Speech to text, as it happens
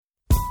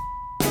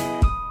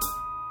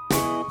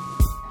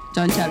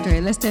John chapter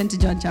 8. Let's turn to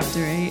John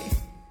chapter 8.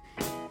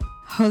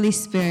 Holy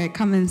Spirit,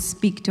 come and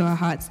speak to our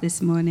hearts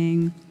this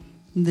morning,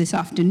 this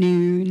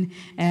afternoon.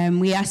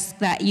 We ask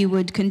that you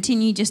would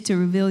continue just to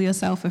reveal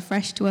yourself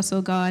afresh to us,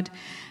 oh God,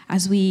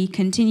 as we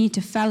continue to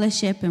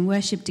fellowship and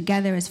worship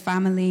together as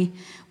family.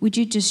 Would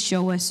you just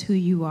show us who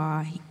you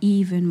are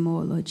even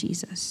more, Lord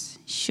Jesus?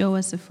 Show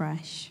us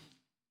afresh.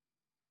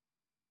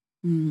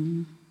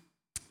 Amen.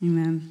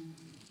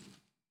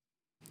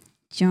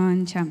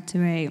 John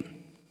chapter 8.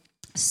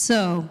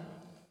 So,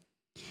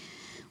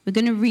 we're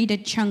going to read a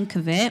chunk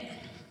of it.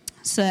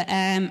 So,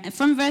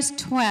 from verse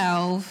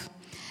 12,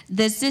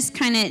 there's this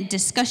kind of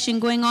discussion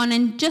going on,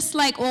 and just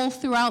like all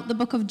throughout the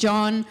book of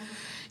John,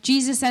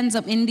 Jesus ends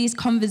up in these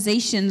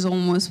conversations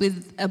almost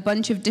with a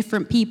bunch of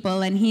different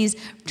people, and he's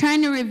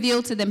trying to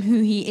reveal to them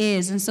who he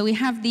is. And so we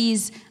have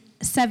these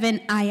 7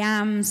 I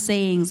am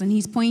sayings, and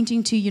he's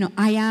pointing to,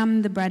 I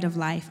am the bread of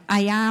life,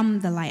 I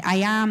am the light, I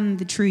am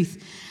the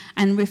truth,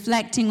 and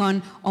reflecting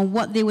on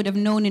what they would have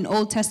known in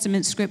Old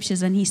Testament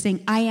scriptures, and he's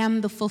saying, I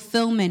am the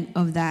fulfillment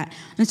of that.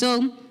 And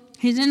so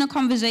he's in a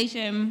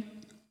conversation,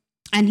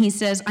 and he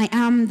says, I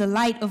am the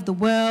light of the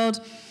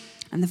world.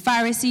 And the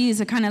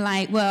Pharisees are kind of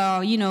like, well,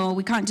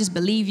 we can't just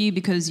believe you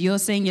because you're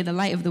saying you're the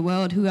light of the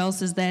world. Who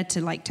else is there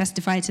to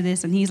testify to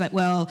this? And he's like,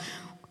 well,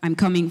 I'm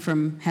coming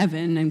from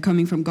heaven and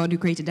coming from God who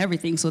created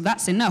everything, so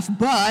that's enough.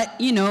 But,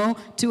 2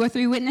 or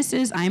 3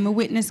 witnesses, I'm a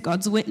witness,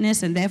 God's a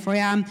witness, and therefore I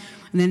am.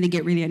 And then they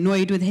get really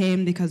annoyed with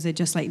him because they're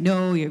just like,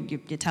 no,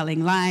 you're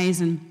telling lies.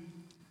 And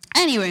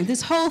anyway,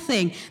 this whole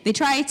thing, they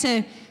try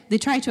to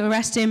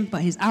arrest him,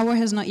 but his hour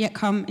has not yet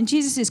come. And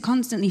Jesus is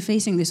constantly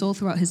facing this all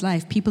throughout his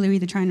life. People are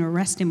either trying to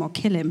arrest him or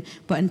kill him,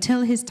 but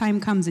until his time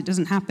comes, it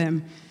doesn't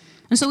happen.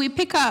 And so we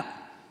pick up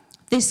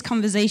this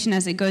conversation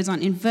as it goes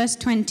on in verse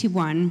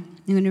 21.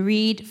 I'm going to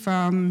read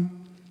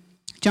from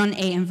John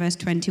 8 and verse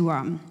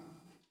 21.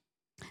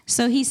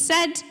 So he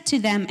said to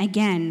them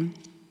again,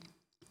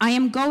 I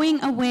am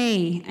going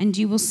away, and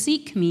you will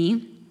seek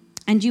me,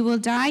 and you will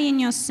die in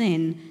your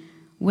sin.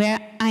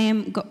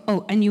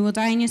 And you will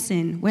die in your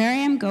sin. Where I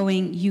am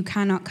going, you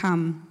cannot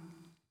come.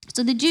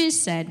 So the Jews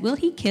said, will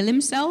he kill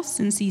himself,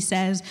 since he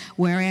says,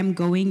 where I am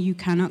going, you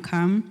cannot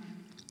come?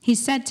 He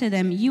said to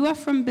them, you are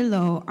from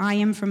below, I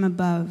am from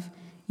above.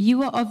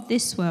 You are of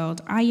this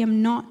world, I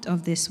am not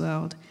of this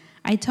world.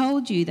 I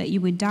told you that you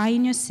would die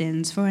in your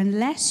sins, for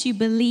unless you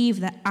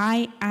believe that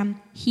I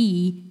am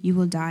he, you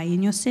will die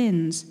in your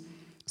sins.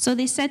 So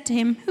they said to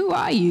him, who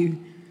are you?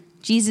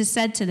 Jesus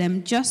said to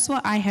them, just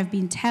what I have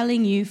been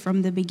telling you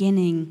from the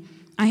beginning.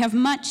 I have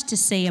much to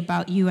say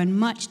about you and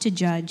much to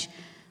judge,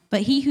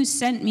 but he who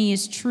sent me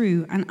is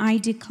true, and I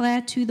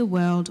declare to the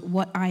world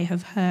what I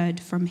have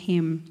heard from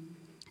him.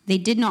 They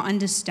did not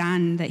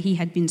understand that he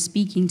had been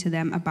speaking to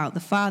them about the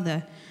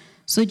Father.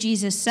 So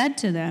Jesus said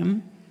to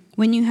them,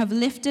 when you have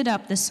lifted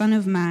up the Son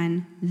of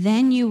Man,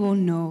 then you will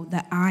know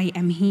that I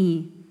am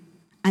he,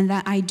 and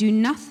that I do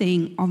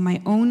nothing of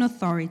my own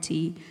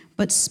authority,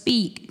 but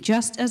speak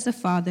just as the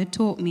Father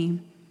taught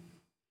me.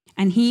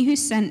 And he who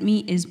sent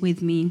me is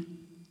with me.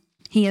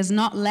 He has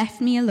not left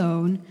me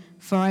alone,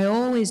 for I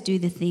always do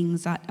the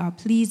things that are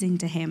pleasing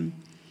to him.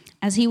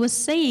 As he was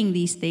saying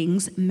these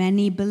things,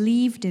 many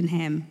believed in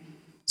him.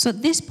 So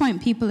at this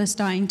point, people are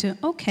starting to,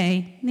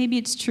 okay, maybe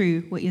it's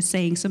true what you're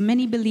saying. So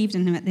many believed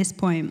in him at this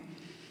point.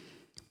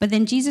 But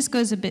then Jesus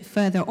goes a bit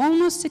further,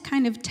 almost to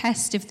kind of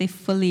test if they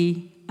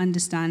fully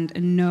understand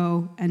and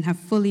know and have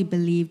fully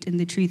believed in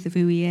the truth of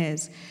who he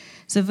is.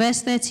 So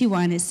verse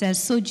 31, it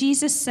says, so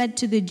Jesus said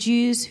to the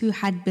Jews who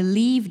had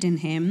believed in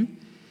him,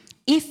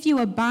 if you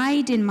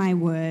abide in my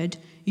word,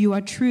 you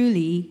are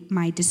truly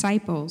my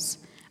disciples,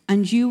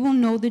 and you will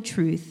know the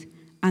truth,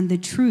 and the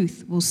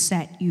truth will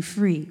set you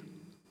free.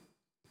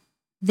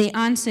 They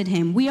answered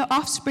him, we are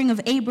offspring of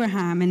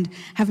Abraham and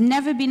have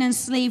never been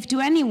enslaved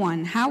to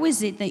anyone. How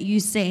is it that you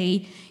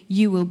say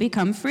you will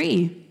become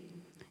free?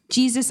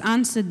 Jesus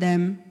answered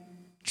them,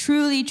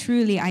 truly,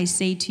 truly, I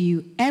say to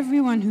you,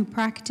 everyone who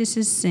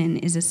practices sin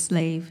is a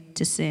slave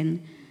to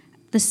sin.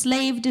 The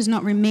slave does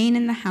not remain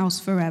in the house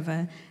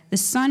forever. The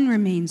son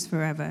remains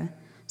forever.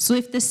 So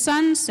if the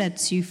son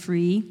sets you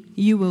free,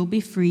 you will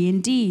be free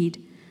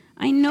indeed.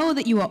 I know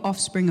that you are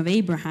offspring of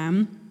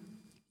Abraham,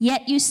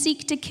 yet you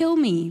seek to kill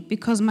me,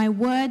 because my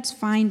words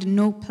find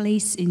no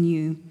place in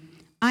you.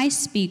 I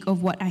speak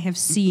of what I have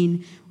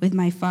seen with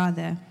my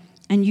Father,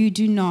 and you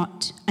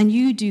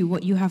do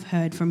what you have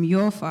heard from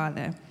your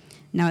father.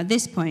 Now at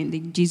this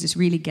point, Jesus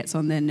really gets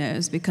on their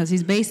nerves, because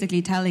he's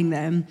basically telling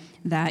them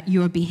that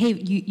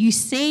you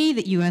say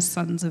that you are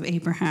sons of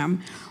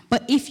Abraham,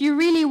 but if you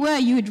really were,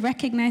 you would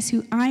recognize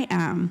who I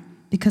am,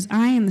 because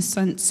I am the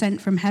Son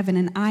sent from heaven,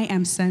 and I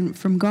am sent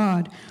from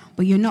God.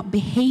 But you're not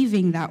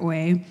behaving that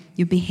way.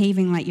 You're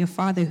behaving like your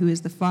Father, who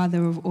is the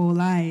Father of all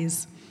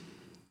lies.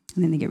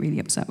 And then they get really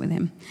upset with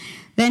him.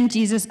 Then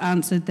Jesus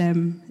answered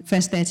them,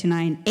 verse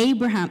 39,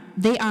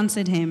 they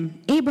answered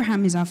him,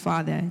 Abraham is our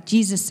father.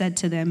 Jesus said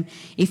to them,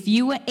 if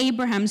you were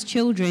Abraham's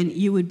children,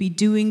 you would be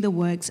doing the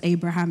works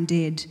Abraham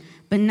did.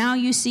 But now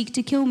you seek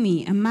to kill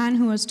me, a man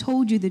who has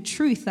told you the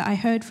truth that I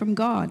heard from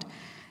God.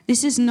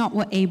 This is not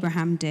what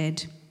Abraham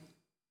did.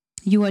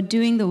 You are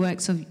doing the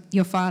works of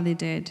your father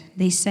did.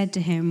 They said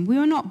to him, we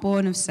were not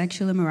born of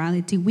sexual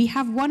immorality. We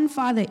have one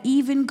Father,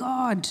 even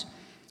God.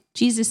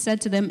 Jesus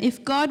said to them,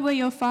 if God were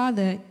your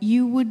Father,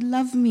 you would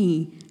love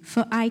me,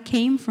 for I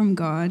came from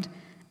God,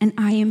 and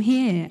I am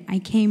here. I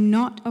came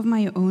not of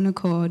my own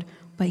accord,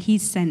 but he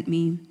sent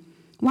me.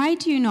 Why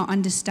do you not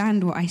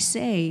understand what I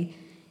say?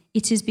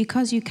 It is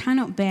because you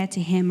cannot bear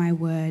to hear my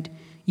word.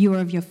 You are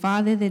of your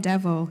father the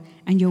devil,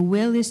 and your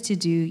will is to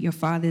do your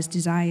father's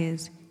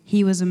desires.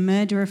 He was a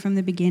murderer from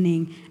the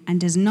beginning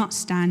and does not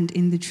stand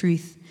in the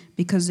truth,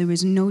 because there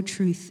is no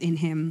truth in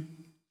him.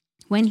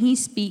 When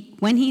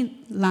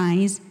he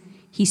lies,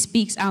 he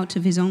speaks out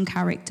of his own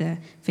character,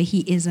 for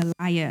he is a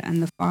liar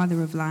and the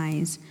father of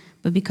lies.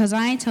 But because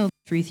I tell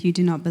the truth, you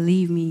do not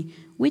believe me.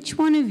 Which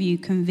one of you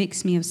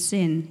convicts me of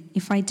sin?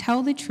 If I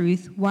tell the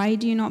truth, why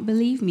do you not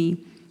believe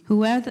me?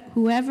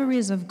 Whoever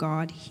is of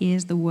God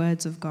hears the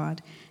words of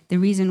God. The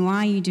reason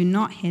why you do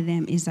not hear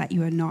them is that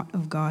you are not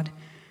of God.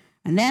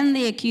 And then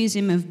they accuse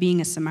him of being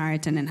a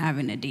Samaritan and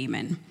having a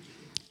demon.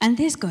 And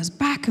this goes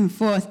back and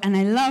forth, and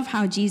I love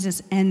how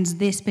Jesus ends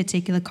this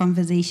particular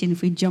conversation.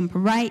 If we jump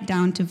right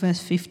down to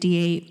verse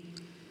 58,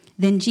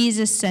 then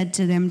Jesus said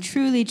to them,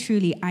 truly,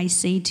 truly, I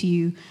say to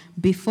you,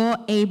 before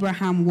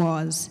Abraham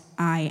was,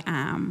 I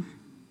am.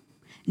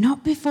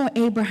 Not before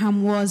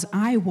Abraham was,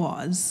 I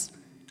was,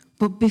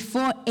 but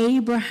before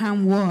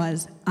Abraham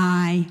was,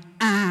 I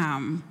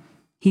am.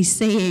 He's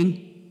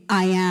saying,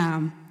 I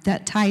am.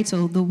 That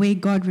title, the way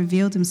God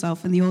revealed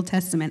himself in the Old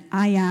Testament,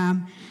 I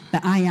am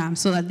that I am.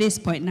 So at this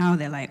point now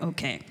they're like,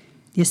 okay,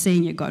 you're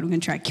saying you're God, we're going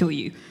to try to kill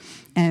you.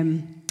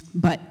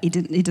 But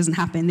it doesn't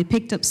happen. They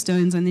picked up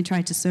stones and they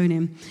tried to stone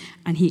him,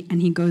 and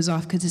he goes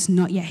off because it's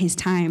not yet his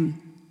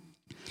time.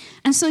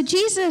 And so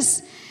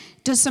Jesus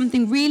does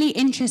something really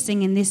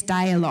interesting in this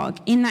dialogue,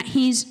 in that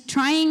he's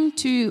trying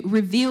to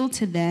reveal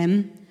to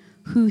them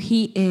who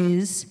he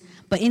is,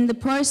 but in the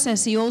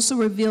process he also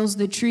reveals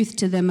the truth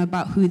to them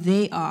about who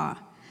they are.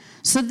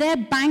 So they're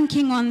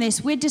banking on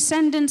this. We're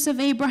descendants of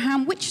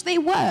Abraham, which they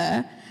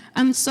were,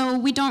 and so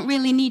we don't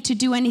really need to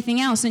do anything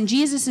else. And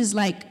Jesus is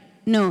like,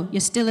 no, you're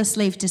still a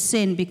slave to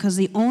sin, because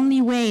the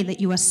only way that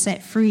you are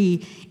set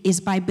free is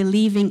by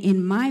believing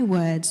in my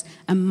words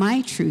and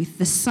my truth,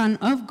 the Son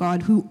of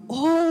God, who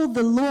all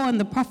the law and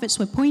the prophets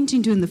were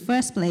pointing to in the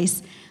first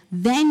place.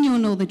 Then you'll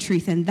know the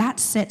truth, and that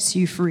sets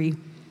you free.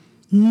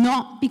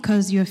 Not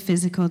because you're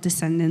physical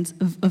descendants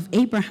of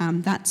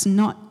Abraham. That's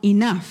not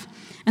enough.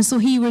 And so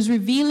he was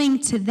revealing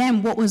to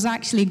them what was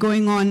actually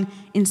going on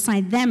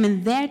inside them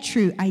and their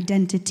true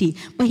identity.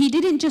 But he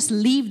didn't just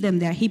leave them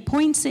there. He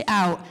points it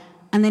out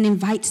and then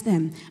invites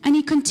them. And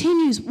he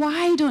continues,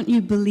 why don't you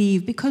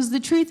believe? Because the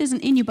truth isn't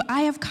in you, but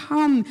I have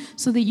come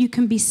so that you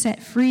can be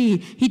set free.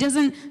 He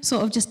doesn't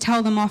sort of just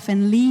tell them off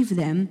and leave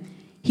them.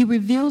 He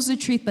reveals the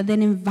truth, but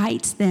then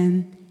invites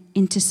them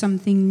into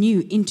something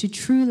new, into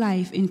true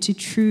life, into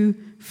true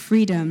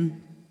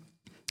freedom.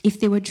 If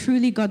they were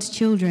truly God's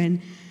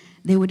children,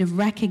 they would have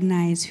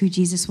recognized who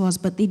Jesus was,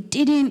 but they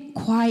didn't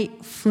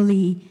quite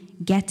fully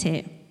get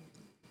it.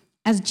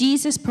 As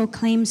Jesus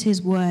proclaims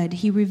his word,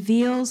 he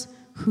reveals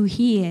who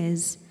he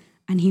is,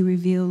 and he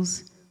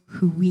reveals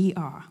who we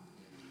are.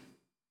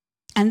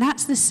 And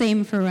that's the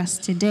same for us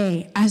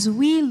today. As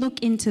we look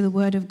into the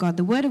word of God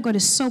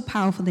is so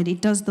powerful that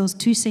it does those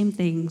two same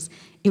things.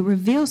 It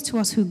reveals to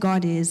us who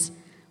God is,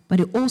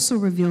 but it also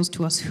reveals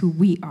to us who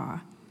we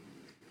are.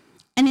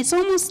 And it's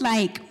almost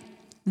like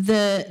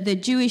the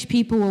Jewish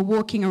people were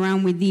walking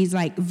around with these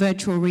like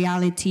virtual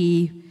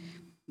reality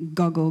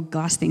goggle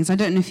glass things. I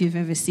don't know if you've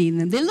ever seen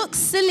them. They look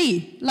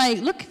silly. Like,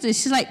 look at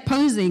this. She's like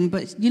posing,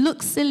 but you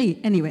look silly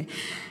anyway.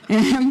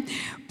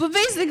 But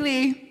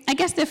basically, I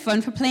guess they're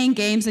fun for playing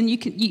games, and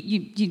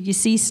you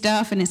see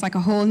stuff, and it's like a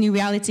whole new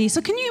reality. So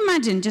can you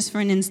imagine, just for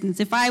an instance,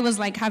 if I was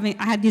like I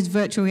had these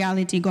virtual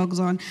reality goggles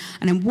on,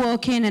 and I'm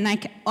walking,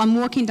 and I'm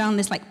walking down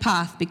this like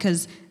path,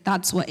 because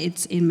that's what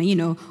it's in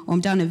me, or I'm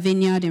down a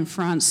vineyard in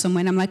France somewhere,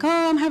 and I'm like,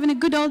 oh, I'm having a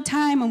good old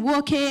time. I'm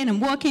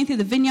walking through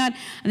the vineyard,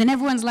 and then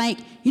everyone's like,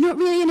 you're not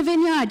really in a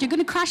vineyard. You're going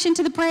to crash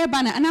into the prayer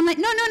banner. And I'm like,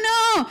 no,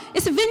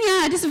 it's a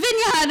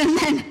vineyard, and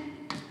then,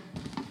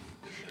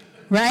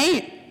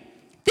 right?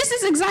 This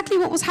is exactly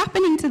what was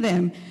happening to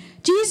them.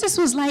 Jesus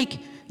was like,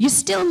 you're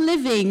still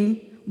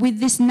living with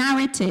this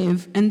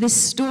narrative and this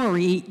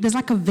story. There's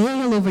like a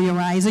veil over your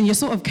eyes, and you're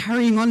sort of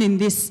carrying on in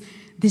this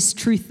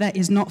truth that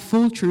is not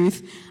full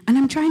truth, and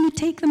I'm trying to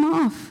take them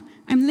off.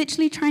 I'm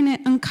literally trying to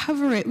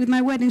uncover it with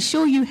my word and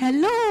show you,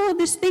 hello,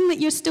 this thing that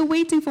you're still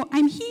waiting for,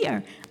 I'm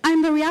here.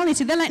 I'm the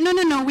reality. They're like,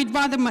 no, we'd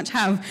rather much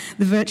have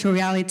the virtual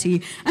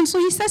reality. And so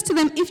he says to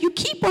them, if you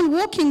keep on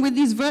walking with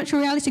these virtual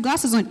reality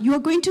glasses on, you are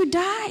going to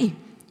die.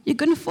 You're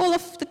going to fall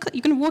off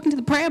you're going to walk into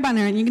the prayer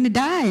banner and you're going to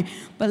die.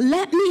 But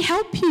let me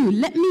help you.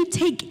 Let me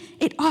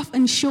take it off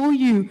and show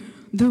you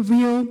the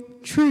real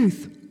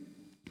truth.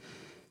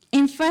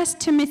 In 1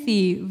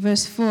 Timothy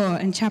verse 4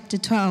 and chapter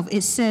 12,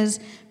 it says,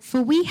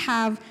 for we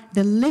have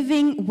the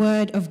living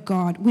word of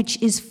God,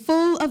 which is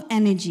full of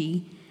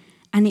energy,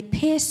 and it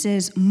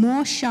pierces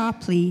more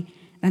sharply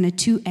than a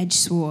two-edged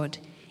sword.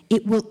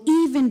 It will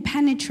even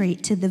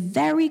penetrate to the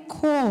very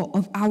core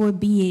of our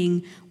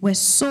being, where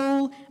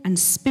soul and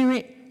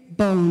spirit,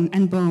 bone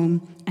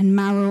and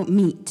marrow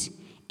meet.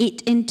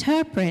 It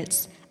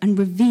interprets and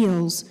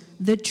reveals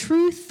the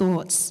true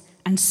thoughts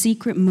and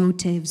secret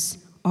motives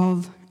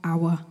of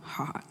our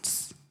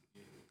hearts.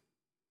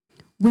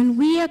 When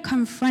we are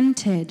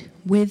confronted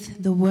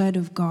with the Word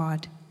of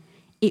God,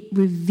 it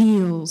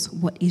reveals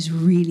what is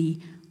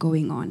really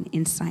going on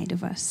inside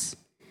of us.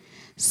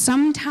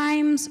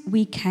 Sometimes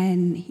we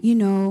can,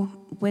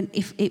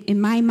 if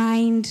in my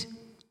mind,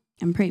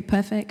 I'm pretty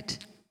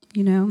perfect,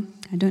 I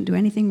don't do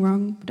anything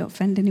wrong, don't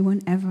offend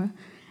anyone ever.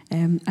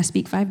 I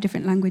speak 5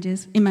 different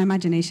languages in my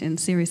imagination.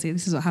 Seriously,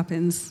 this is what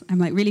happens. I'm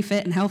like really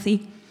fit and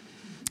healthy.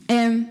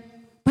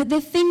 But there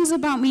are things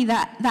about me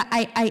that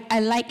I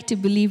like to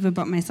believe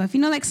about myself.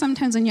 Like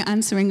sometimes when you're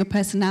answering a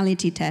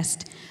personality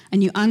test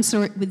and you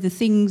answer it with the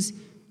things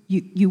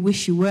you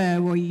wish you were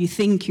or you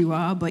think you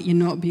are, but you're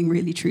not being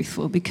really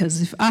truthful,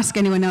 because if ask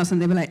anyone else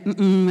and they'll be like,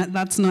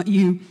 that's not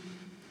you.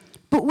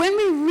 But when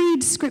we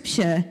read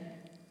scripture,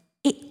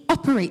 it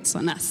operates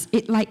on us.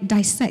 It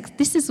dissects.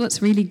 This is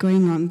what's really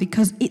going on,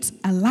 because it's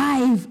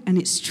alive and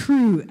it's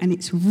true and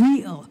it's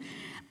real.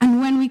 And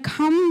when we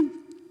come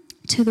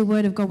to the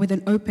Word of God with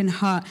an open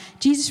heart,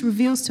 Jesus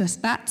reveals to us,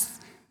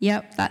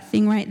 that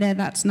thing right there,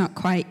 that's not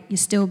quite, you're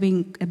still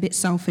being a bit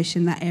selfish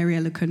in that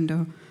area,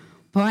 Lukundo.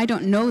 But I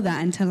don't know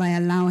that until I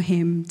allow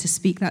him to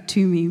speak that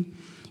to me.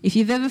 If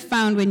you've ever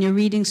found when you're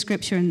reading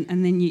scripture and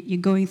then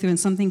you're going through and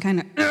something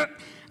kind of,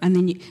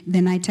 and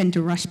then I tend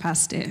to rush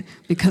past it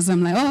because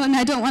I'm like, and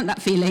I don't want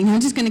that feeling.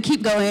 I'm just going to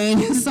keep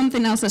going.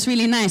 Something else that's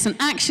really nice. And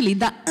actually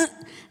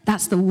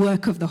that's the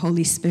work of the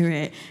Holy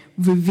Spirit,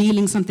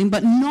 revealing something,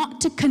 but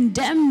not to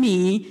condemn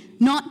me,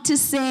 not to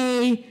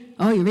say,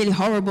 oh, you're really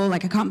horrible, I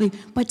can't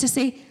believe, but to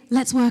say,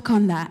 let's work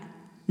on that.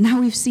 Now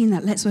we've seen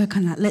that, let's work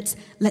on that.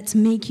 Let's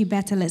make you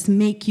better. Let's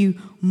make you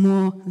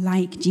more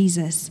like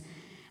Jesus.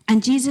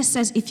 And Jesus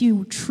says, if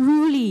you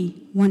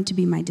truly want to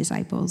be my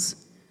disciples,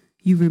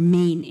 you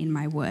remain in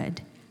my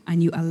word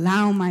and you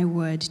allow my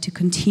word to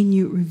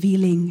continue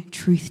revealing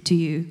truth to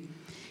you.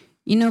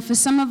 For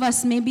some of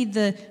us, maybe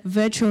the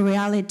virtual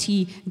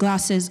reality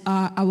glasses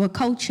are our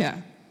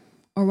culture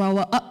or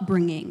our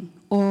upbringing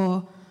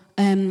or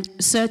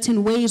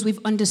certain ways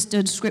we've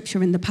understood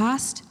scripture in the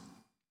past.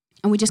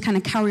 And we just kind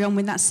of carry on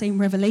with that same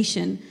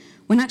revelation,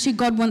 when actually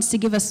God wants to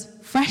give us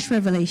fresh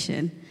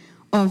revelation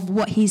of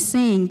what he's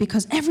saying,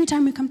 because every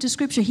time we come to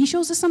scripture, he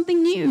shows us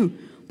something new.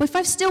 But if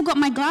I've still got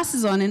my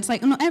glasses on, and it's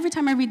like, no, every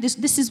time I read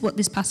this is what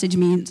this passage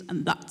means,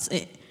 and that's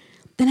it,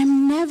 then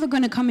I'm never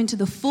going to come into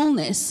the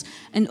fullness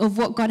of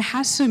what God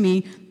has for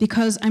me,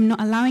 because I'm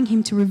not allowing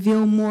him to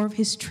reveal more of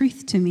his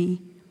truth to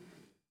me.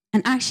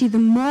 And actually, the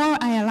more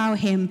I allow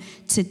him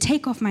to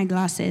take off my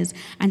glasses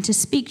and to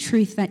speak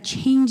truth that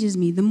changes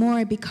me, the more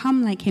I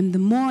become like him, the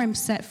more I'm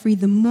set free,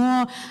 the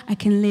more I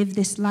can live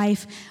this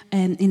life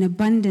in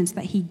abundance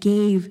that he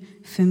gave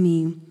for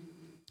me.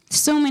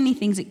 So many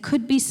things. It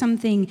could be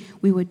something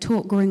we were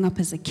taught growing up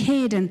as a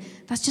kid, and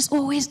that's just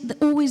always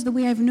the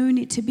way I've known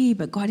it to be.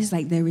 But God is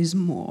like, there is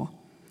more.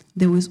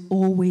 There was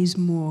always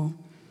more.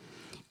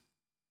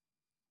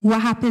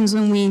 What happens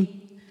when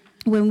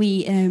we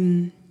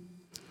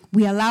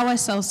allow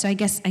ourselves to, I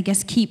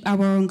guess, keep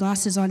our own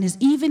glasses on, is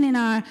even in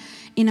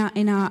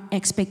our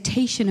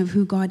expectation of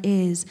who God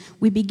is,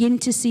 we begin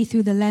to see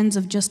through the lens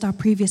of just our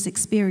previous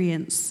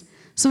experience.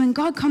 So when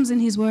God comes in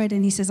his word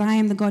and he says, I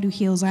am the God who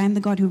heals, I am the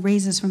God who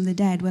raises from the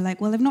dead, we're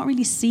like, well, I've not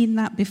really seen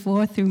that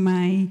before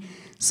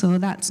so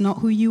that's not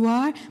who you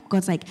are.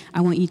 God's like,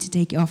 I want you to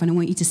take it off and I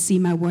want you to see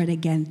my word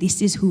again.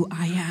 This is who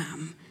I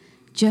am.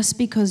 Just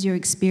because your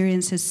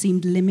experience has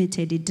seemed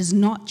limited, it does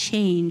not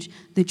change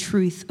the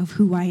truth of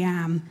who I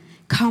am.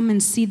 Come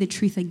and see the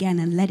truth again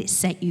and let it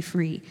set you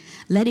free.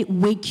 Let it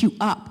wake you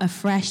up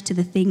afresh to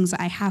the things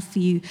I have for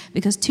you.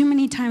 Because too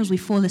many times we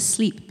fall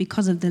asleep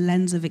because of the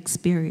lens of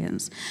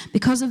experience,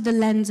 because of the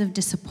lens of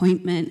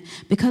disappointment,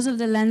 because of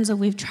the lens of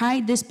we've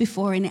tried this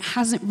before and it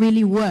hasn't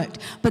really worked.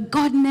 But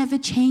God never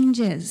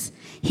changes.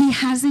 He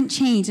hasn't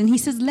changed. And he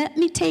says, let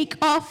me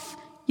take off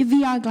your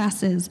VR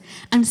glasses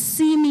and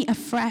see me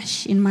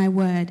afresh in my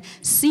word.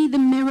 See the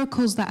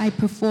miracles that I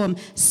perform.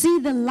 See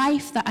the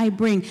life that I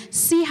bring.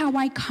 See how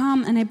I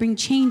come and I bring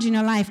change in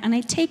your life. And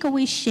I take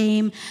away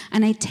shame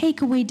and I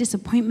take away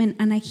disappointment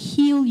and I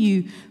heal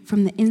you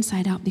from the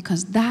inside out,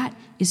 because that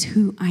is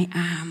who I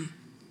am.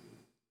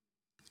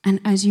 And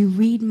as you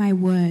read my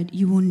word,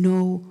 you will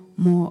know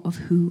more of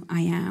who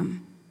I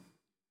am.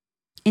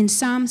 In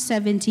Psalm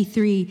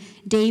 73,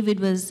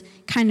 David was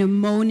kind of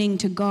moaning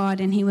to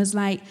God, and he was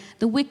like,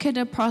 the wicked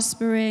are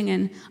prospering,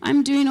 and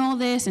I'm doing all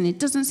this, and it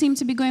doesn't seem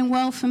to be going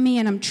well for me,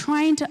 and I'm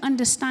trying to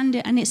understand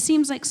it, and it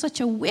seems like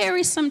such a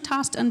wearisome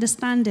task to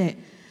understand it,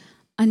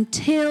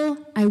 until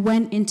I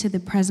went into the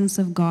presence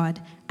of God,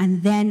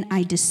 and then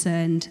I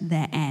discerned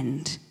their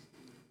end.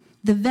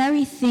 The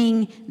very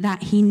thing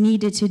that he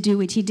needed to do,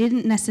 which he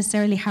didn't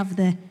necessarily have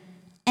the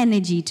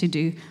energy to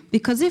do,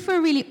 because if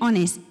we're really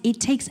honest,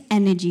 it takes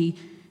energy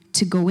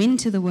to go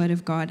into the Word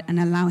of God and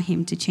allow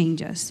him to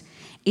change us.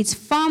 It's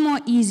far more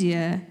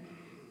easier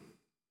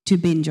to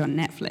binge on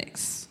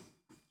Netflix.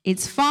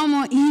 It's far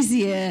more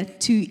easier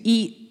to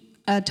eat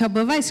a tub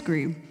of ice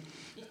cream,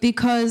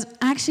 because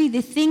actually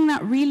the thing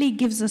that really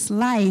gives us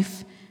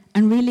life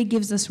and really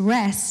gives us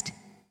rest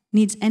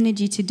needs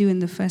energy to do in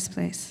the first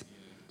place.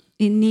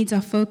 It needs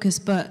our focus,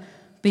 but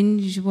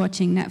binge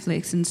watching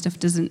Netflix and stuff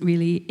doesn't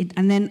really,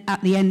 and then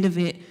at the end of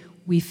it,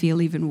 we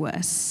feel even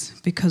worse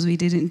because we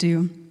didn't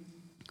do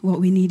what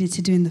we needed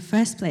to do in the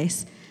first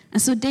place.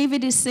 And so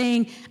David is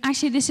saying,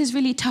 actually, this is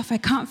really tough. I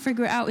can't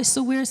figure it out. It's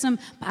so wearisome.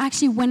 But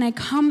actually, when I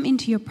come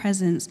into your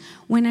presence,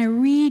 when I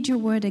read your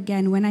word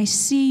again, when I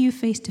see you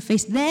face to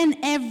face, then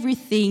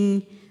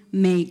everything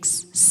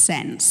makes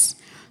sense.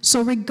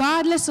 So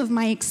regardless of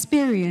my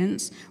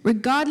experience,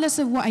 regardless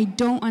of what I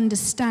don't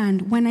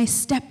understand, when I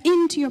step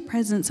into your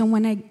presence and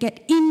when I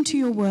get into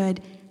your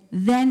word,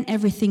 then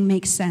everything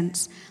makes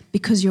sense,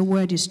 because your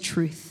word is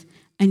truth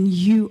and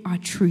you are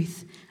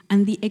truth.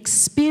 And the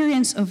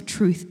experience of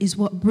truth is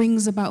what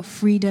brings about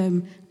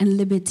freedom and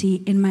liberty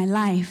in my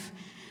life.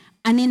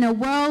 And in a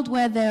world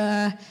where there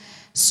are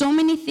so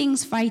many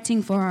things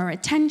fighting for our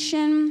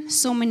attention,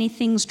 so many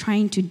things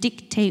trying to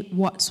dictate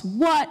what's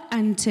what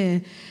and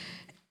to,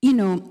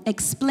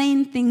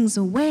 explain things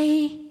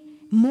away,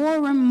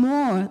 more and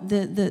more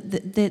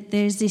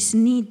there's this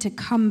need to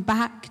come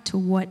back to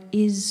what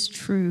is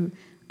true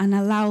and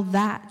allow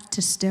that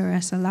to stir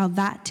us, allow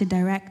that to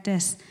direct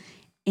us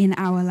in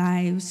our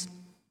lives.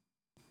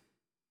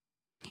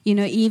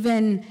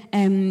 Even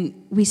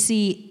we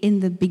see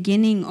in the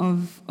beginning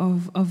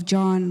of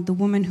John, the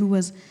woman who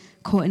was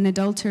caught in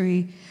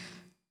adultery,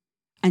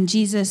 and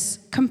Jesus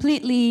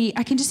completely,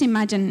 I can just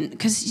imagine,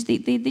 because they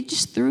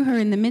just threw her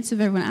in the midst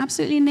of everyone,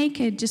 absolutely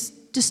naked,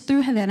 just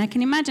threw her there. And I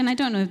can imagine, I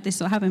don't know if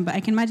this will happen, but I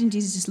can imagine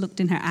Jesus just looked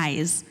in her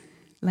eyes.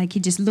 Like he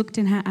just looked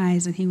in her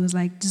eyes and he was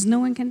like, does no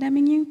one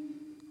condemning you?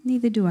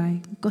 Neither do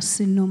I. Go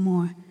sin no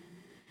more.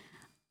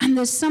 And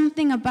there's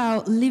something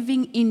about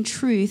living in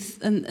truth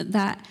and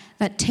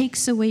that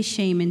takes away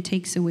shame and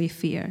takes away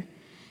fear.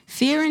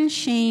 Fear and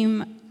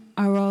shame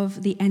are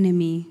of the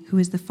enemy, who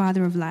is the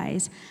father of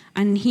lies,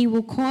 and he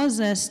will cause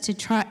us to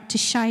try to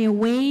shy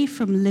away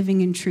from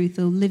living in truth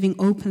or living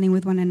openly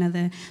with one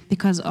another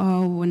because, I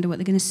wonder what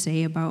they're going to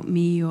say about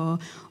me, or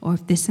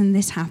if this and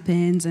this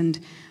happens, and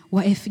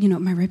what if,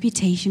 my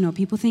reputation, or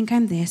people think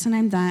I'm this and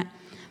I'm that.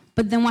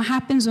 But then what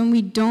happens when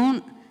we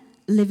don't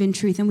live in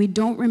truth and we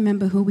don't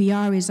remember who we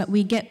are is that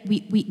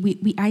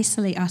we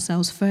isolate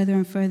ourselves further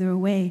and further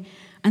away.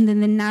 And then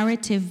the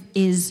narrative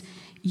is,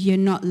 you're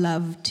not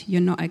loved, you're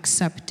not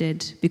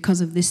accepted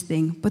because of this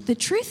thing. But the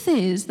truth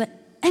is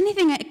that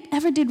anything I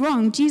ever did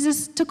wrong,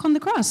 Jesus took on the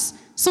cross.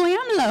 So I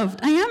am loved,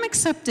 I am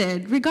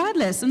accepted,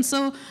 regardless. And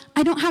so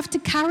I don't have to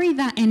carry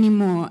that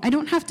anymore. I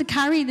don't have to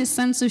carry this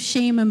sense of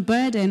shame and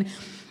burden.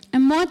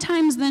 And more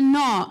times than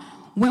not,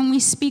 when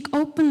we speak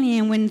openly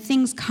and when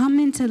things come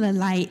into the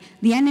light,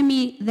 the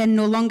enemy then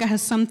no longer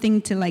has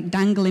something to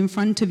dangle in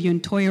front of you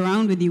and toy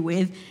around with you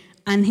with,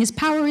 and his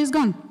power is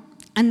gone.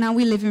 And now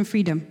we live in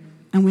freedom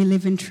and we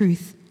live in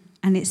truth,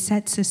 and it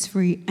sets us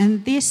free.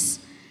 And this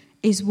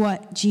is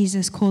what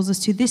Jesus calls us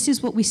to. This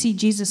is what we see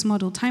Jesus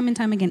model time and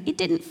time again. It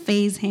didn't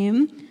faze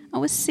him.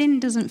 Our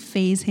sin doesn't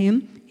faze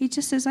him. He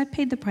just says, I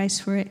paid the price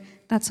for it.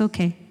 That's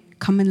okay.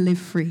 Come and live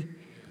free.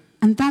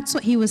 And that's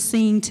what he was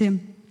saying to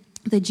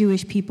the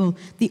Jewish people.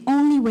 The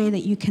only way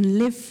that you can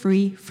live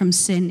free from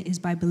sin is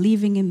by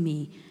believing in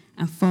me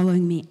and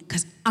following me,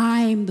 because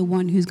I'm the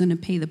one who's going to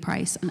pay the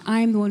price, and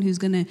I'm the one who's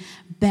going to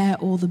bear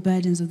all the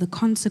burdens of the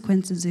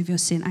consequences of your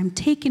sin. I'm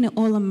taking it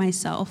all on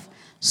myself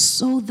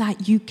so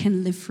that you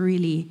can live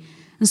freely,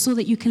 and so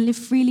that you can live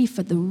freely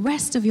for the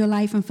rest of your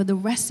life and for the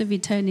rest of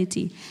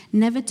eternity,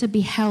 never to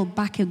be held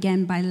back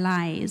again by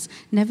lies,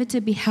 never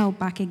to be held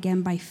back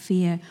again by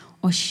fear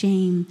or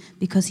shame,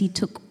 because he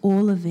took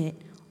all of it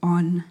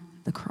on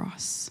the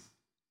cross.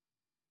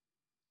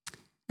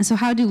 And so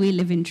how do we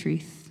live in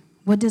truth?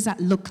 What does that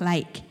look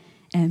like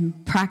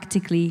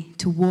practically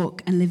to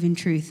walk and live in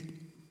truth?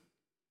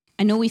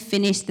 I know we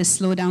finished the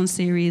Slow Down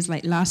series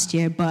last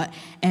year, but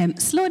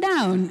slow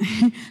down.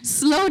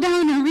 Slow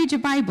down and read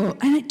your Bible.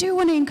 And I do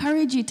want to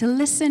encourage you to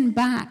listen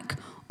back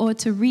or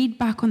to read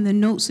back on the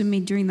notes we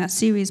made during that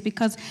series,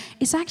 because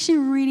it's actually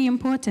really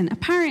important.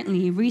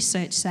 Apparently,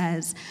 research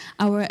says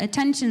our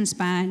attention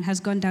span has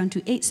gone down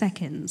to 8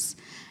 seconds.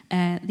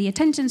 The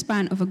attention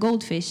span of a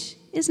goldfish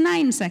is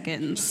 9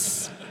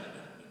 seconds.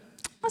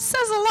 That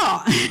says a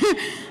lot.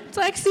 It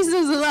actually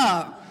says a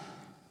lot.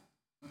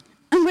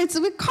 And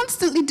we're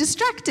constantly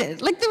distracted.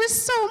 There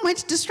is so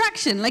much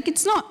distraction.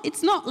 It's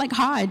not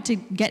hard to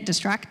get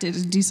distracted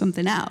and do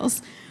something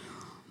else.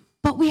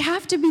 But we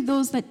have to be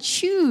those that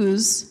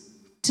choose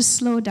to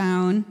slow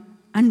down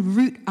and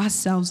root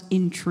ourselves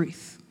in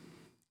truth.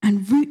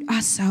 And root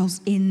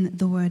ourselves in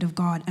the Word of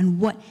God and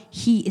what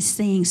he is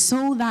saying,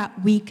 so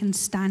that we can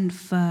stand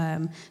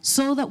firm,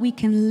 so that we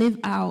can live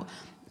out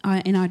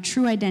in our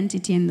true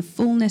identity and the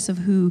fullness of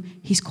who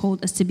he's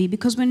called us to be.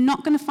 Because we're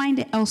not going to find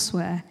it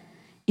elsewhere.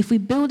 If we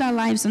build our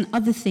lives on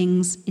other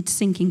things, it's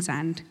sinking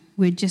sand.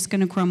 We're just going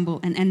to crumble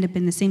and end up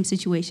in the same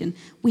situation.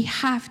 We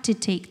have to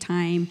take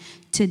time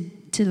to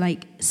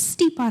like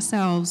steep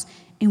ourselves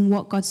in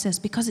what God says,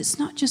 because it's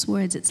not just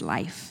words, it's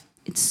life,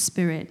 it's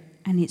spirit,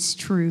 and it's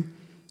true.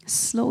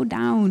 Slow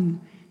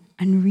down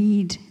and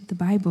read the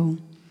Bible.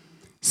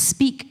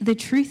 Speak the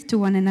truth to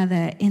one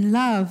another in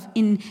love.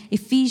 In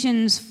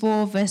Ephesians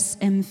 4 verse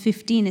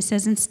 15, it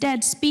says,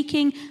 instead,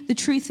 speaking the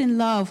truth in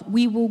love,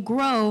 we will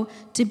grow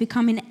to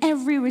become in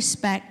every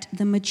respect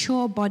the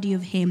mature body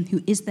of him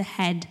who is the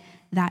head,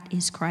 that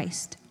is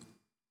Christ.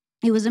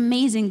 It was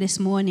amazing this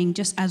morning,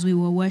 just as we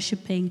were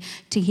worshiping,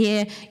 to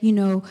hear,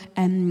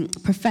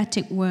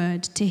 prophetic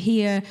word, to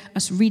hear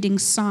us reading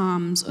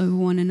Psalms over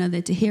one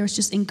another, to hear us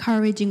just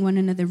encouraging one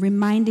another,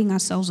 reminding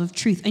ourselves of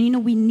truth.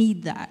 And we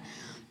need that,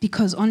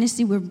 because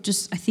honestly,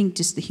 I think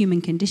just the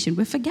human condition.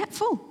 We're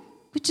forgetful.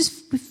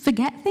 We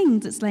forget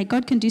things. It's like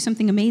God can do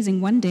something amazing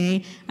one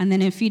day, and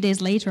then a few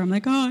days later, I'm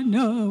like, oh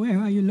no, where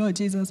are you, Lord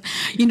Jesus?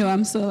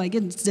 I'm so like,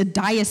 it's a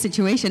dire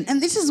situation.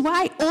 And this is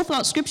why all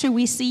throughout Scripture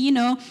we see,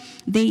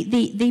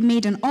 they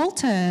made an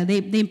altar.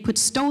 They put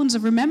stones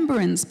of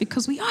remembrance,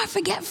 because we are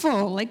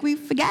forgetful. Like, we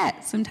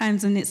forget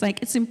sometimes, and it's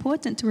like, it's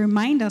important to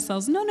remind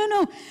ourselves,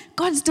 no,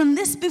 God's done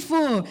this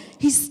before.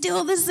 He's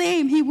still the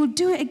same. He will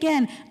do it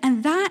again.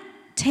 And that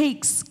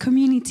takes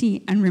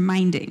community and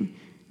reminding.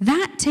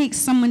 That takes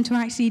someone to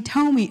actually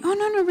tell me, oh,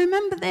 no,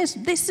 remember this.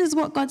 This is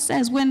what God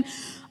says. When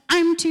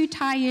I'm too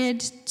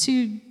tired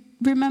to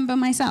remember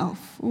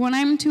myself, when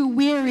I'm too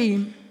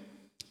weary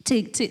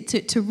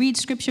to read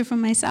Scripture for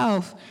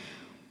myself,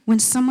 when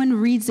someone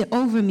reads it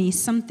over me,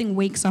 something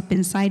wakes up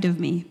inside of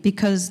me,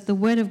 because the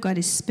Word of God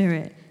is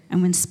spirit.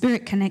 And when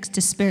spirit connects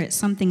to spirit,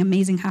 something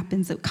amazing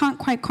happens that we can't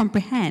quite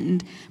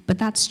comprehend, but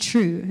that's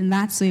true, and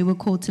that's the way we're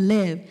called to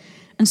live.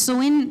 And so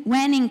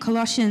when in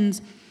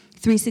Colossians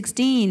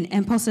 3:16,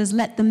 and Paul says,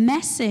 let the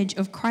message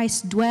of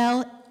Christ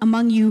dwell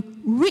among you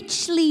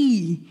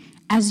richly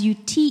as you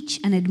teach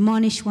and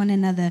admonish one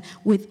another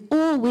with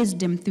all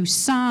wisdom through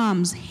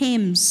psalms,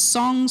 hymns,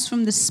 songs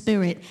from the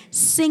Spirit,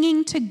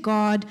 singing to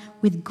God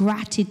with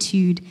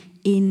gratitude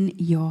in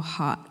your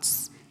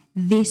hearts.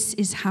 This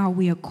is how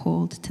we are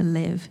called to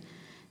live,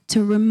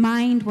 to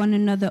remind one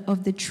another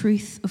of the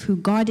truth of who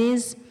God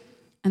is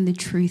and the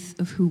truth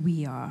of who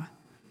we are.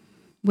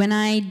 When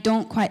I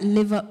don't quite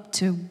live up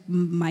to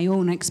my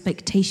own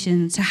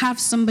expectations, to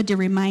have somebody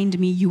remind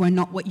me, you are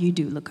not what you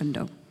do,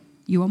 Lukundo.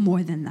 You are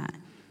more than that.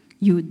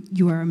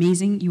 You are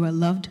amazing. You are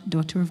loved,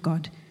 daughter of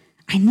God.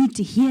 I need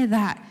to hear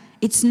that.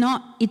 It's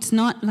not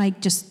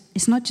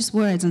just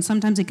words, and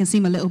sometimes it can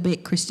seem a little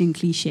bit Christian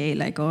cliche,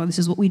 like, oh, this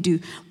is what we do.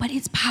 But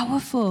it's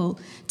powerful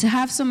to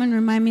have someone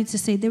remind me to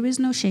say, there is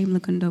no shame,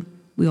 Lukundo.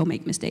 We all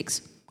make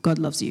mistakes. God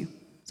loves you.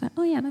 Like,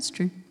 oh yeah, that's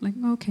true. Like,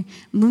 okay.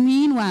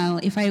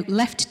 Meanwhile, if I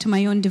left to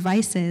my own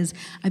devices,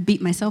 I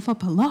beat myself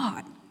up a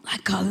lot.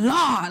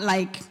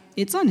 Like,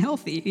 it's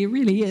unhealthy. It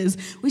really is.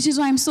 Which is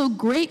why I'm so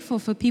grateful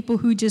for people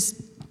who just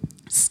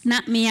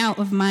snap me out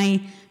of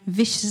my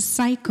vicious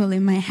cycle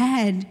in my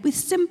head with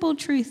simple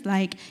truth,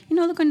 like,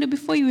 Lukundo,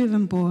 before you were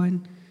even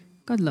born,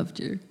 God loved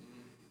you.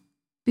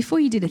 Before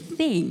you did a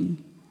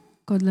thing,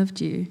 God loved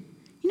you.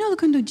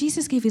 Lukundo,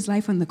 Jesus gave his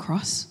life on the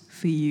cross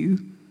for you.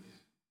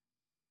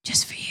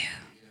 Just for you.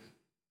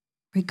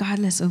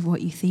 Regardless of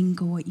what you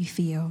think or what you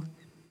feel.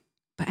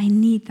 But I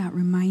need that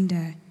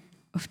reminder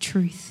of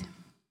truth.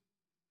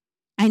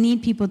 I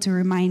need people to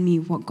remind me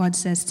what God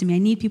says to me. I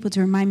need people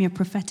to remind me of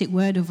prophetic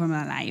word over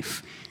my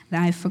life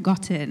that I've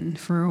forgotten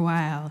for a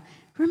while.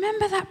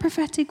 Remember that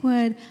prophetic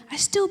word. I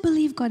still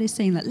believe God is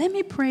saying that. Let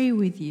me pray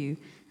with you.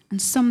 And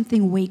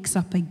something wakes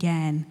up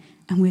again.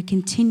 And we're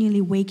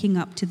continually waking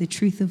up to the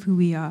truth of who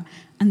we are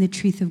and the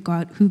truth of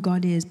God, who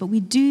God is. But we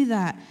do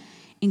that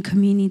in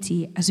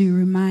community as we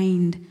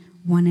remind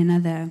one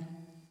another.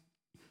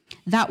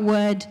 That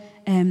word,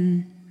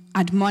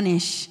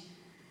 admonish,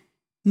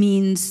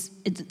 means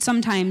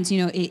sometimes, we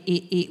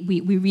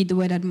read the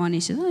word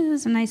admonish. Oh,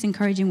 that's a nice,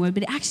 encouraging word,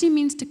 but it actually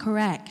means to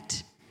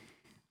correct.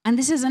 And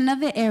this is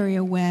another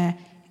area where,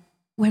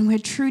 when we're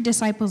true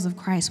disciples of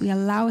Christ, we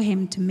allow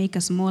him to make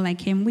us more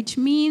like him, which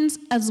means,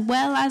 as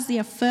well as the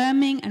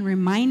affirming and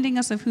reminding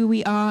us of who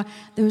we are,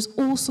 there is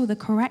also the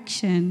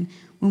correction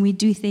when we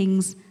do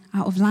things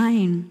out of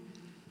line.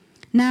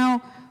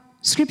 Now,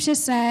 Scripture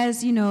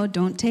says,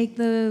 don't take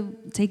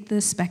the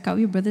speck out of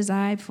your brother's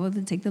eye before they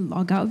take the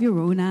log out of your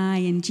own eye.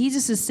 And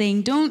Jesus is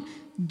saying, don't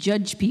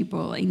judge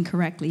people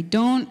incorrectly.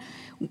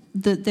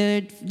 There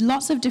are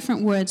lots of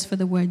different words for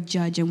the word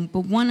judge,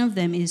 but one of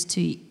them is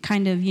to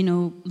kind of,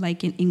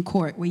 like in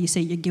court where you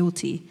say you're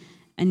guilty.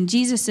 And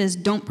Jesus says,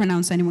 don't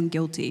pronounce anyone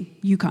guilty.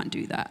 You can't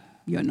do that.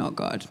 You're not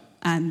God.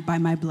 And by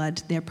my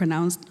blood, they're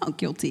pronounced not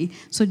guilty.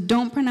 So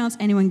don't pronounce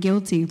anyone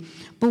guilty.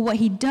 But what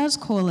he does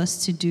call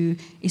us to do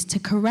is to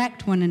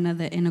correct one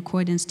another in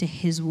accordance to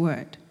his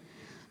word.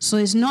 So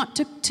it's not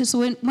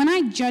so when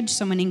I judge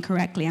someone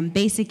incorrectly, I'm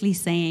basically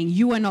saying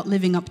you are not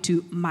living up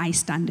to my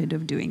standard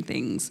of doing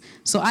things.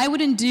 So I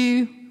wouldn't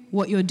do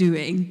what you're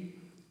doing,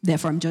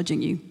 therefore I'm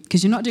judging you.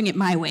 Because you're not doing it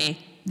my way,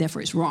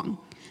 therefore it's wrong.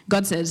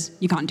 God says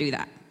you can't do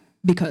that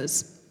because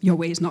your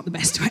way is not the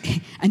best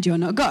way and you're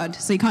not God,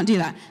 so you can't do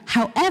that.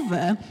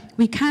 However,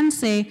 we can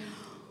say,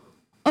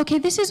 okay,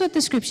 this is what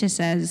the scripture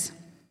says.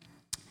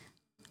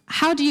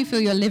 How do you feel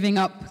you're living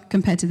up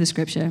compared to the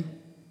scripture?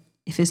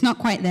 If it's not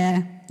quite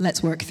there,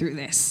 let's work through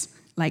this.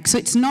 So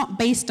it's not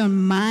based on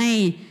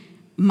my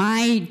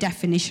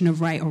definition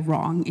of right or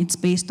wrong. It's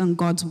based on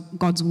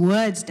God's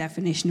word's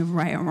definition of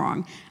right or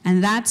wrong.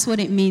 And that's what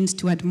it means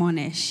to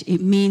admonish.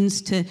 It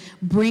means to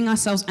bring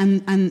ourselves,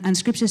 and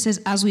scripture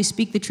says, as we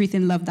speak the truth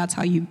in love, that's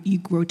how you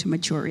grow to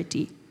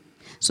maturity.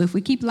 So if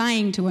we keep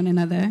lying to one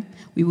another,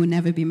 we will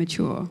never be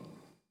mature.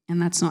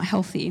 And that's not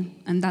healthy.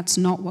 And that's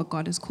not what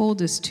God has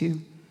called us to.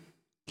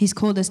 He's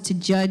called us to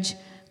judge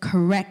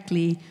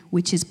correctly,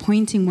 which is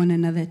pointing one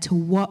another to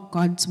what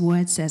God's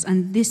word says.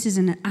 And this is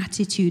an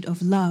attitude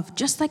of love,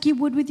 just like you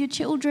would with your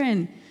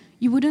children.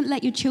 You wouldn't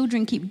let your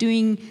children keep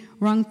doing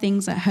wrong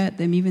things that hurt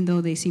them, even though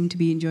they seem to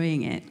be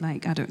enjoying it.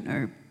 I don't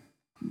know,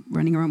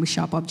 running around with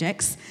sharp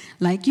objects.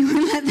 You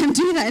wouldn't let them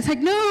do that.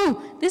 It's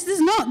no, this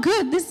is not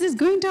good. This is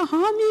going to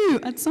harm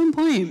you at some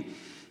point.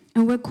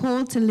 And we're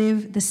called to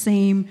live the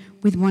same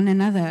with one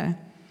another.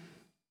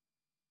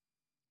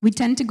 We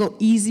tend to go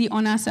easy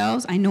on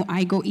ourselves. I know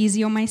I go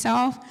easy on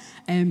myself.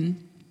 When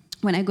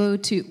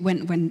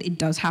it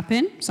does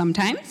happen,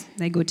 sometimes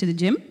I go to the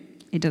gym.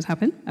 It does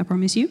happen, I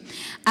promise you.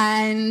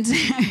 And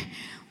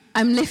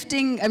I'm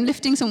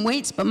lifting some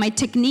weights, but my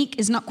technique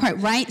is not quite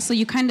right. So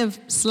you kind of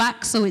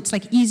slack, so it's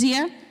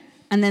easier.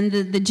 And then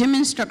the gym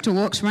instructor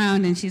walks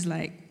around and she's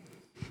like,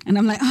 and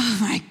I'm oh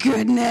my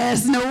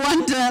goodness, no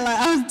wonder,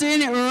 I was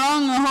doing it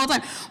wrong the whole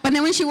time. But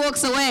then when she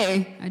walks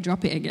away, I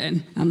drop it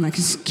again. I'm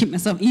just keep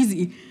myself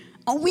easy.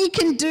 Oh, we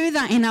can do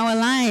that in our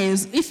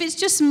lives. If it's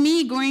just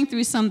me going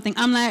through something,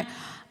 I'm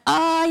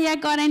oh yeah,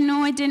 God, I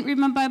know I didn't read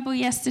my Bible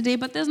yesterday,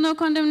 but there's no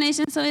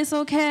condemnation, so it's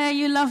okay.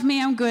 You love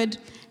me, I'm good.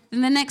 Then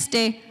the next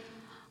day,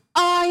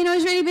 I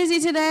was really busy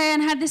today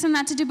and had this and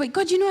that to do, but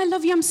God, I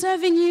love you, I'm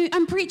serving you,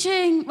 I'm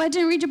preaching. I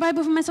didn't read your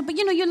Bible for myself, but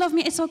you love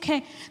me, it's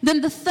okay.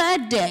 Then the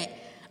third day,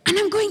 and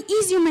I'm going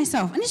easy on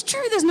myself. And it's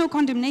true, there's no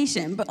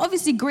condemnation. But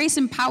obviously, grace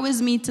empowers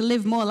me to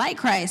live more like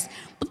Christ.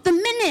 But the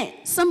minute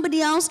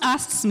somebody else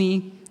asks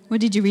me,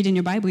 what did you read in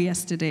your Bible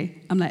yesterday?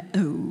 I'm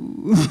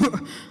oh,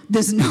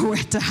 there's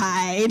nowhere to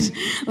hide.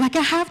 I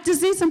have to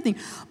say something.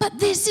 But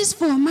this is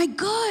for my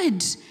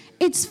good.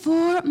 It's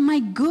for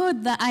my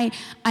good that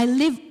I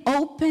live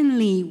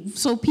openly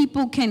so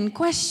people can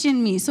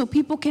question me, so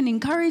people can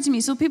encourage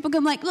me, so people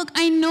can look,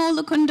 I know,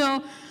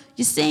 Lukundo,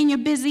 you're saying you're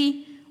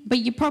busy, but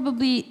you're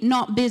probably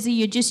not busy.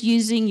 You're just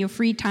using your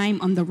free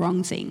time on the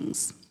wrong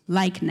things,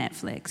 like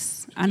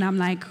Netflix. And I'm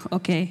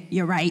okay,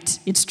 you're right.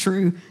 It's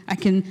true. I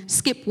can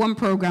skip one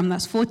program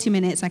that's 40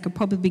 minutes. I could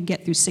probably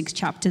get through 6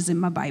 chapters in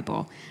my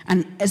Bible.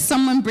 And as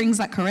someone brings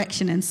that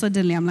correction, and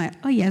suddenly I'm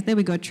oh yeah, there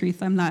we go,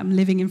 truth. I'm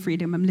living in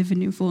freedom. I'm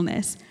living in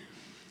fullness.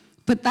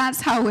 But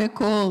that's how we're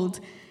called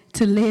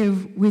to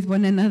live with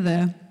one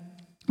another.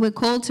 We're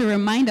called to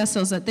remind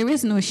ourselves that there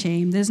is no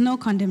shame. There's no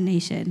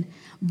condemnation.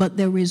 But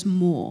there is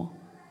more.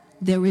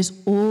 There is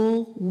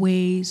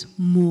always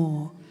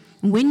more.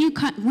 When you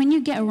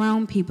get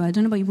around people, I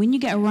don't know about you, when you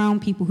get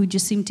around people who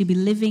just seem to be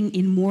living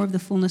in more of the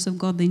fullness of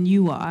God than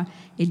you are,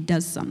 it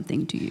does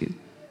something to you.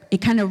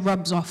 It kind of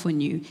rubs off on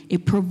you.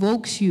 It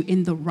provokes you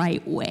in the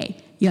right way.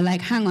 You're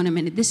hang on a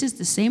minute, this is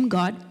the same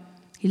God.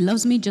 He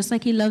loves me just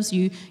like he loves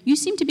you. You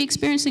seem to be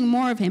experiencing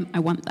more of him. I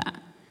want that.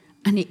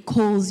 And it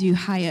calls you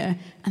higher.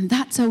 And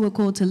that's how we're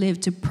called to live,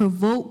 to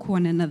provoke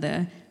one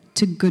another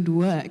to good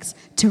works,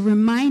 to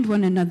remind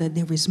one another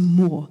there is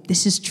more.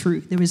 This is true.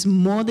 There is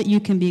more that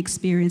you can be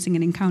experiencing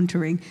and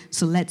encountering.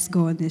 So let's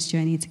go on this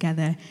journey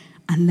together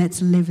and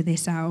let's live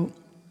this out.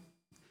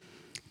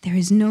 There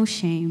is no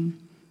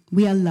shame.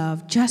 We are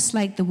loved, just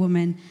like the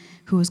woman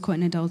who was caught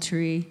in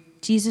adultery.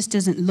 Jesus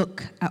doesn't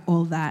look at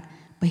all that,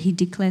 but he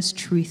declares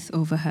truth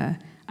over her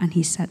and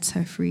he sets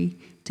her free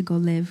to go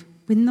live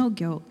with no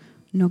guilt,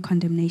 no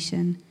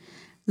condemnation.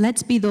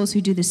 Let's be those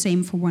who do the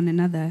same for one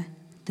another.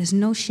 There's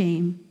no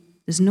shame.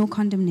 There's no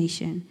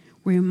condemnation.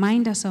 We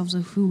remind ourselves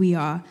of who we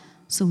are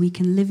so we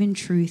can live in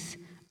truth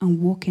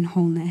and walk in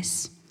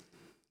wholeness.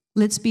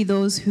 Let's be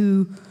those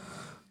who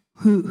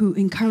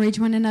encourage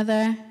one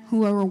another,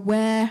 who are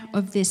aware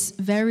of this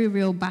very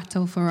real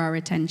battle for our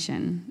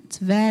attention. It's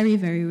very,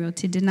 very real.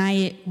 To deny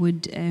it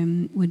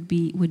would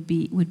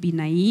be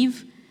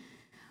naive.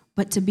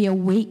 But to be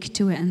awake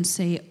to it and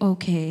say,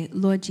 okay,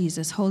 Lord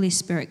Jesus, Holy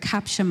Spirit,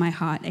 capture my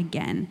heart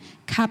again.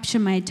 Capture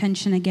my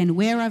attention again.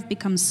 Where I've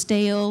become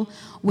stale,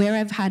 where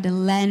I've had a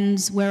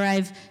lens, where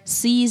I've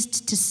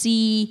ceased to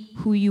see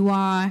who you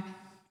are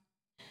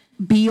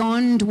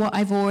beyond what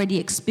I've already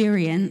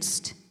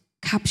experienced,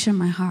 capture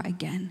my heart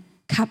again.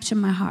 Capture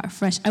my heart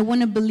afresh. I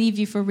want to believe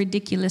you for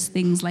ridiculous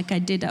things like I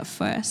did at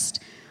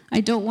first. I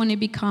don't want to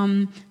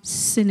become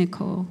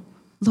cynical.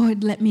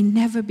 Lord, let me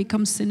never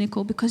become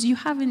cynical because you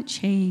haven't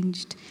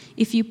changed.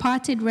 If you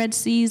parted Red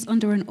Seas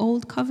under an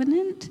old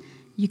covenant,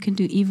 you can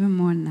do even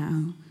more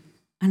now.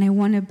 And I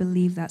want to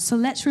believe that. So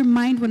let's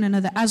remind one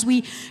another as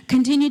we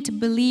continue to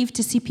believe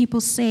to see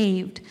people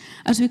saved,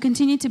 as we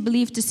continue to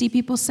believe to see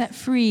people set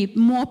free,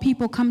 more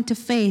people come to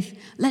faith.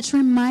 Let's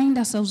remind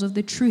ourselves of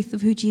the truth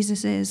of who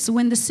Jesus is. So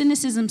when the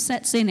cynicism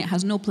sets in, it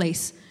has no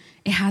place.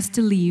 It has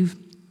to leave,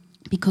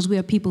 because we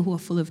are people who are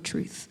full of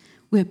truth.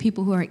 We are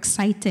people who are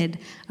excited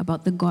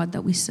about the God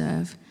that we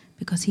serve,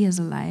 because he is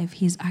alive,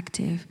 he is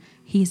active,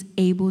 he is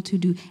able to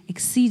do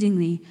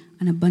exceedingly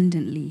and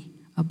abundantly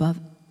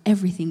above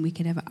everything we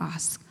could ever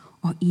ask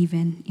or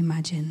even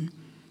imagine.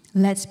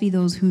 Let's be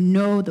those who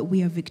know that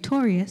we are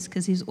victorious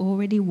because he's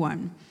already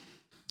won,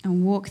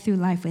 and walk through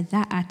life with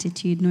that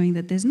attitude, knowing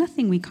that there's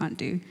nothing we can't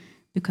do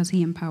because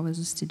he empowers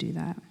us to do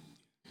that.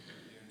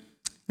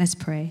 Let's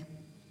pray.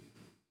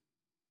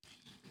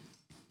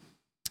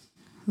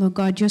 Lord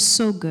God, you're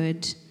so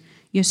good.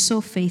 You're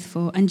so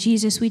faithful. And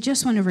Jesus, we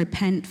just want to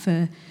repent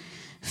for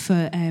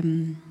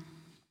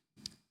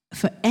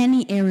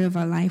any area of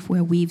our life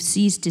where we've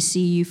ceased to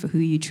see you for who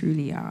you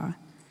truly are,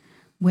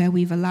 where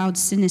we've allowed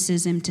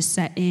cynicism to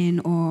set in,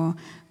 or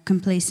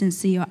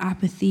complacency or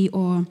apathy,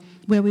 or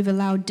where we've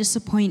allowed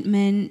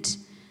disappointment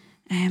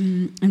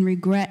and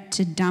regret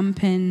to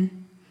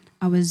dampen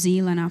our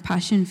zeal and our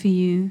passion for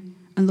you.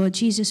 And Lord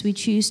Jesus, we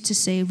choose to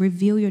say,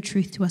 reveal your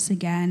truth to us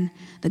again,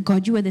 that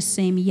God, you are the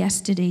same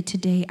yesterday,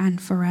 today,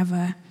 and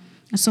forever.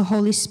 And so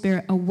Holy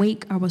Spirit,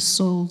 awake our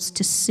souls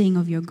to sing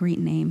of your great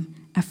name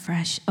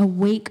afresh.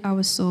 Awake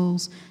our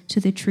souls to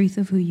the truth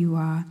of who you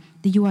are,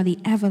 that you are the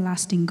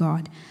everlasting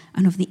God,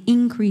 and of the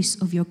increase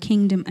of your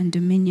kingdom and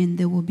dominion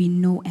there will be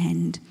no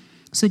end.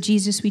 So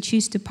Jesus, we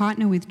choose to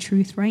partner with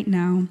truth right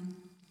now.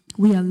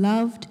 We are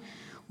loved,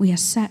 we are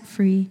set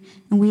free,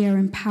 and we are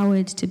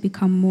empowered to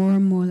become more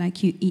and more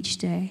like you each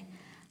day.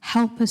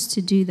 Help us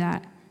to do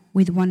that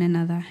with one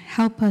another.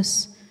 Help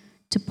us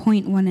to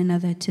point one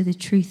another to the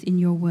truth in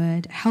your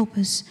word. Help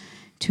us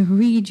to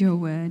read your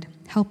word.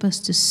 Help us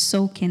to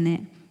soak in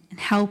it, and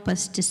help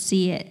us to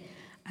see it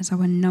as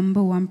our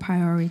number one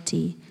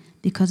priority,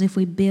 because if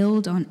we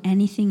build on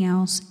anything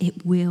else,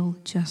 it will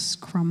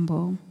just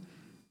crumble.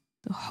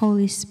 The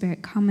Holy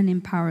Spirit, come and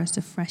empower us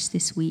afresh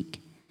this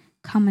week.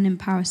 Come and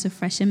empower us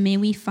afresh, and may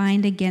we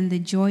find again the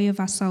joy of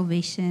our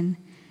salvation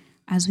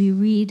as we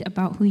read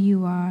about who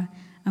you are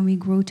and we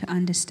grow to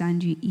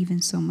understand you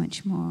even so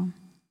much more.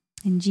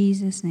 In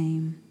Jesus'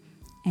 name,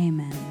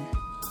 amen.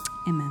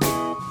 Amen.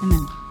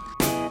 Amen.